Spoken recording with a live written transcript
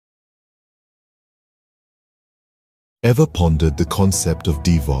Ever pondered the concept of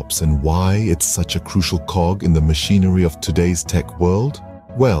DevOps and why it's such a crucial cog in the machinery of today's tech world?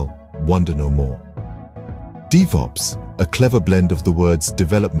 Well, wonder no more. DevOps, a clever blend of the words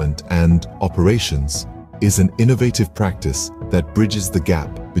development and operations, is an innovative practice that bridges the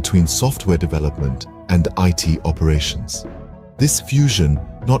gap between software development and IT operations. This fusion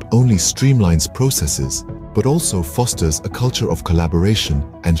not only streamlines processes, but also fosters a culture of collaboration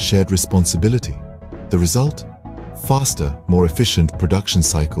and shared responsibility. The result? Faster, more efficient production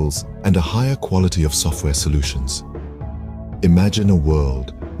cycles and a higher quality of software solutions. Imagine a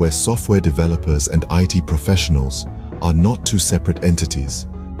world where software developers and IT professionals are not two separate entities,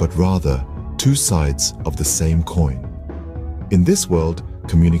 but rather two sides of the same coin. In this world,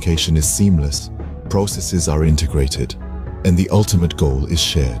 communication is seamless, processes are integrated, and the ultimate goal is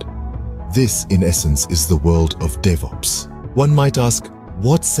shared. This, in essence, is the world of DevOps. One might ask,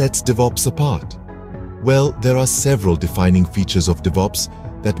 what sets DevOps apart? Well, there are several defining features of DevOps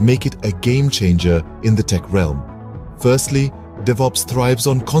that make it a game changer in the tech realm. Firstly, DevOps thrives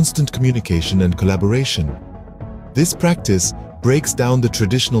on constant communication and collaboration. This practice breaks down the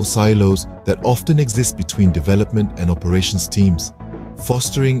traditional silos that often exist between development and operations teams,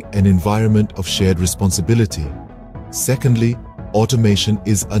 fostering an environment of shared responsibility. Secondly, automation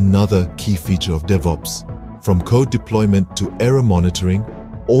is another key feature of DevOps. From code deployment to error monitoring,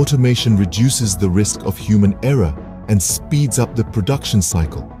 automation reduces the risk of human error and speeds up the production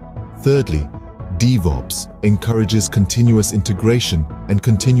cycle. Thirdly, DevOps encourages continuous integration and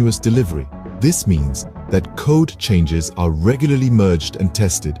continuous delivery. This means that code changes are regularly merged and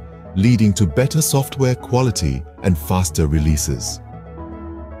tested, leading to better software quality and faster releases.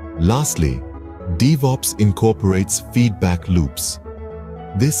 Lastly, DevOps incorporates feedback loops.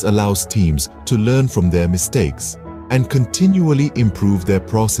 This allows teams to learn from their mistakes and continually improve their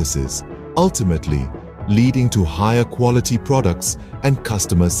processes, ultimately leading to higher quality products and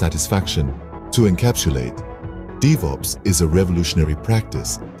customer satisfaction. To encapsulate, DevOps is a revolutionary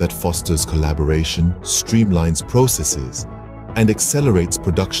practice that fosters collaboration, streamlines processes, and accelerates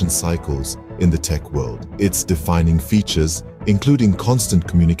production cycles in the tech world. Its defining features, including constant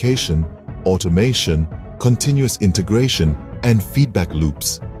communication, automation, continuous integration, and feedback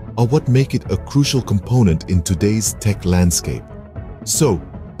loops, are what make it a crucial component in today's tech landscape. So,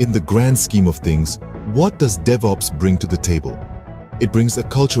 in the grand scheme of things, what does DevOps bring to the table? It brings a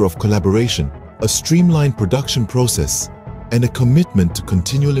culture of collaboration, a streamlined production process, and a commitment to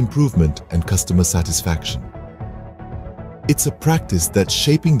continual improvement and customer satisfaction. It's a practice that's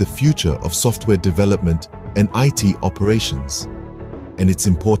shaping the future of software development and IT operations, and its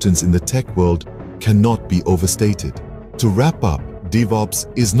importance in the tech world cannot be overstated. To wrap up, DevOps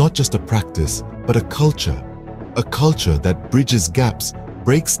is not just a practice, but a culture that bridges gaps,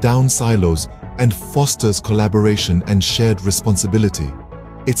 breaks down silos, and fosters collaboration and shared responsibility.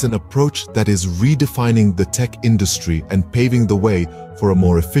 It's an approach that is redefining the tech industry and paving the way for a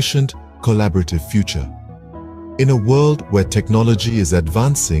more efficient, collaborative future. In a world where technology is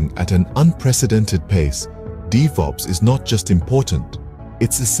advancing at an unprecedented pace, DevOps is not just important,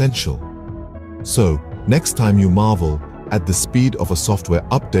 it's essential. So, next time you marvel at the speed of a software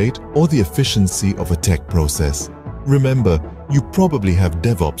update or the efficiency of a tech process, remember, you probably have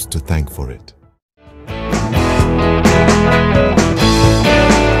DevOps to thank for it.